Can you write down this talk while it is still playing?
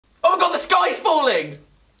sky's falling!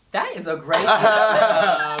 That is a great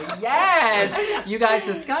yes! You guys,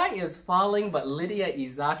 the sky is falling, but Lidia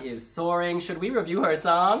Isac is soaring. Should we review her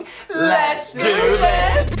song? Let's do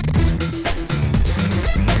this!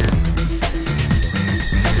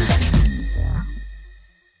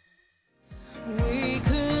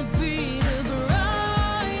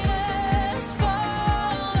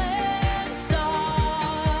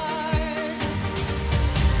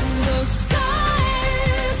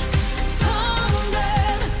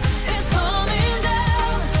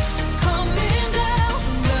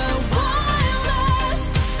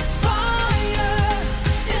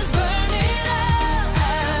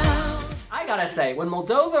 Say, when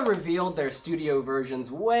Moldova revealed their studio versions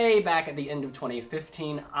way back at the end of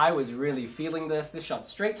 2015, I was really feeling this. This shot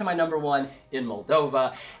straight to my #1 in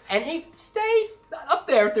Moldova, and it stayed up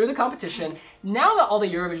there through the competition. Now that all the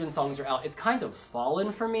Eurovision songs are out, it's kind of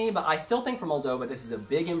fallen for me, but I still think for Moldova this is a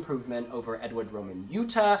big improvement over Eduard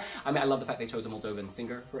Romanyuta. I mean, I love the fact they chose a Moldovan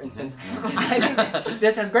singer, for instance. I think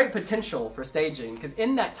this has great potential for staging, because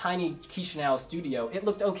in that tiny Chisinau studio, it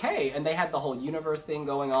looked okay, and they had the whole universe thing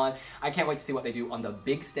going on. I can't wait to see what they do on the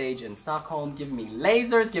big stage in Stockholm. Give me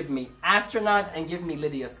lasers, give me astronauts, and give me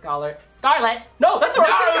Lydia Scarlett! No, that's the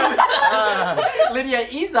wrong Lidia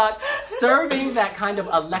Isac serving that kind of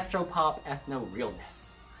electropop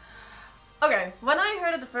ethno-realness. Okay, when I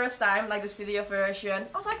heard it the first time, like the studio version,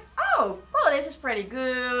 I was like, oh, well, this is pretty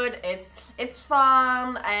good, it's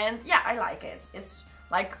fun, and yeah, I like it. It's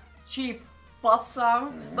like cheap pop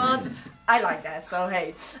song, but I like that, so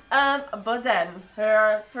hey. But then,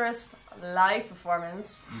 her first live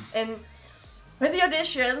performance with the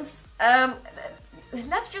auditions,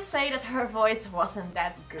 let's just say that her voice wasn't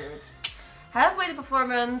that good. Halfway the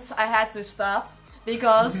performance, I had to stop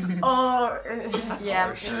because, yeah,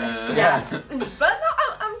 but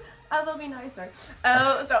no, I will be nicer.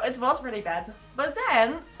 So it was really bad. But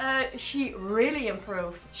then she really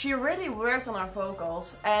improved. She really worked on her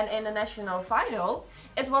vocals, and in the national final,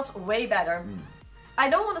 it was way better. I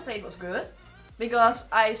don't want to say it was good, because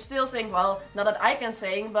I still think, well, not that I can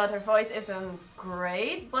sing, but her voice isn't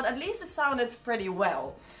great, but at least it sounded pretty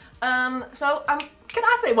well. Can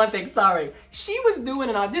I say one thing? Sorry. She was doing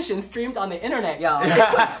an audition streamed on the internet, y'all. It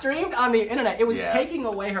was streamed on the internet. It was taking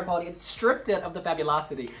away her quality. It stripped it of the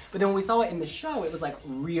fabulosity. But then when we saw it in the show, it was like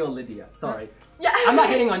real Lydia. Sorry. Yeah. I'm not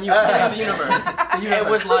hating on you. I'm hating on the universe. It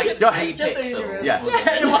was like 3 just pixels. Yeah,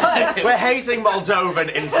 it was. We're hating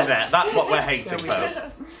Moldovan internet. That's what we're hating,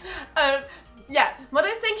 folks. Yeah, but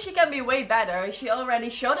I think she can be way better. She already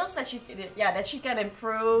showed us that she can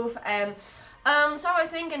improve, and so I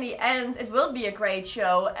think in the end it will be a great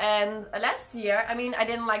show. And last year, I mean, I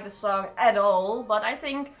didn't like the song at all, but I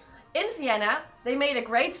think in Vienna they made a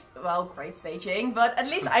great staging, but at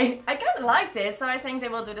least I kind of liked it, so I think they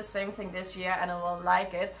will do the same thing this year and I will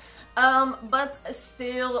like it. But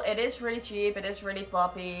still, it is really cheap, it is really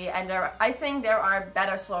poppy, and I think there are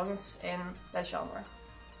better songs in that genre.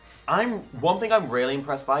 One thing I'm really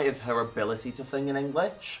impressed by is her ability to sing in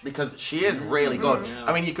English, because she is really good. Yeah.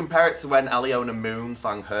 I mean, you compare it to when Aliona Moon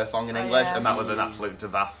sang her song in English, and that was an absolute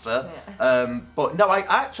disaster. But no,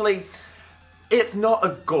 it's not a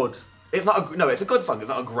good, it's a good song, it's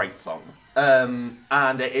not a great song.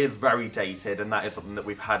 And it is very dated, and that is something that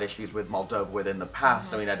we've had issues with Moldova with in the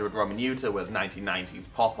past. I mean, Eduard Romanyuta was 1990s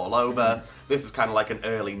pop all over. This is kind of like an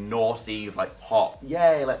early noughties, like pop,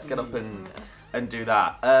 yay, let's get up and do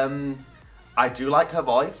that. I do like her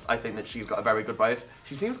voice. I think that she's got a very good voice.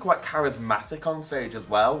 She seems quite charismatic on stage as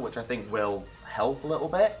well, which I think will help a little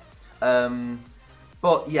bit.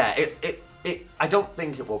 But yeah, I don't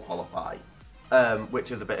think it will qualify,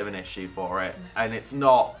 which is a bit of an issue for it. And it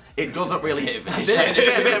doesn't really... It's a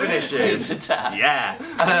bit of an issue. It's a tad. Yeah.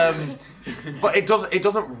 But it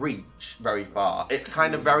doesn't reach very far. It's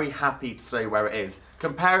kind of very happy to stay where it is.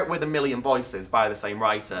 Compare it with A Million Voices by the same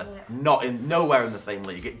writer. Nowhere in the same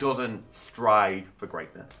league. It doesn't strive for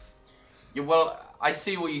greatness. Yeah, well, I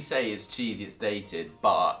see what you say is cheesy, it's dated,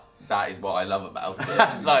 but that is what I love about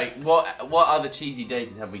it. Like, what other cheesy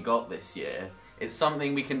dated have we got this year? It's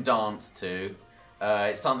something we can dance to.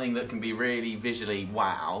 It's something that can be really visually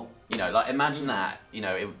wow. You know, like imagine that. You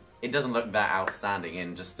know, it doesn't look that outstanding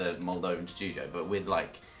in just a Moldovan studio, but with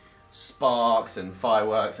like sparks and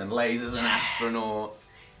fireworks and lasers and astronauts,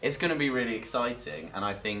 it's going to be really exciting. And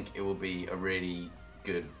I think it will be a really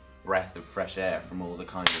good breath of fresh air from all the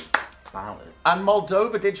kind of about it. And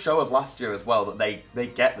Moldova did show us last year as well that they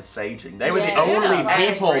get the staging. They were the Yeah, only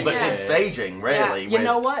yeah. people that Yeah. did staging, really. You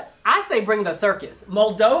know what? I say bring the circus.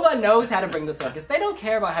 Moldova knows how to bring the circus. They don't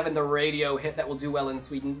care about having the radio hit that will do well in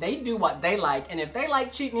Sweden. They do what they like, and if they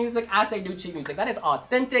like cheap music, I say do cheap music. That is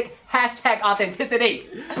authentic. Hashtag authenticity.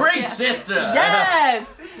 Preach, sister! Yes!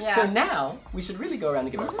 Yeah. So now, we should really go around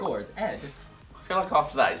and give our scores. Ed? I feel like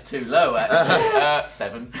after that it's too low, actually.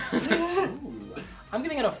 7. Ooh. I'm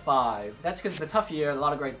giving it a 5. That's because it's a tough year, a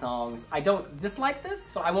lot of great songs. I don't dislike this,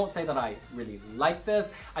 but I won't say that I really like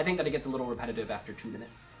this. I think that it gets a little repetitive after 2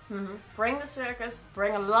 minutes. Bring the circus,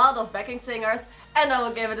 bring a lot of backing singers, and I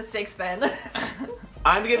will give it a 6 then.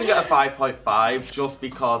 I'm giving it a 5.5 just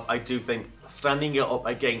because I do think standing it up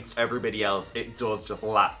against everybody else, it does just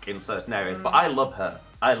lack in certain areas. But I love her.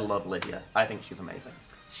 I love Lydia. I think she's amazing.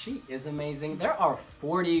 She is amazing. There are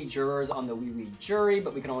 40 jurors on the Wiwi Jury,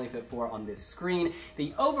 but we can only fit 4 on this screen.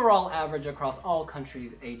 The overall average across all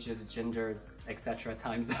countries, ages, genders, etc.,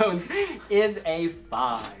 time zones is a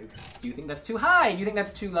 5. Do you think that's too high? Do you think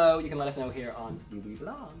that's too low? You can let us know here on Wiwi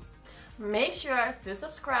Vlogs. Make sure to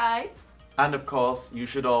subscribe. And of course, you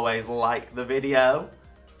should always like the video.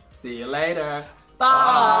 See you later.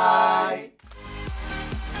 Bye!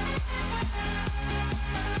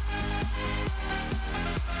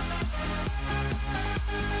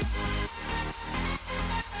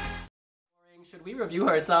 Should we review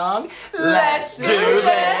her song? Let's do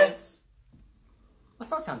this! Let's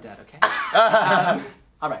not sound dead, okay?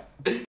 All right.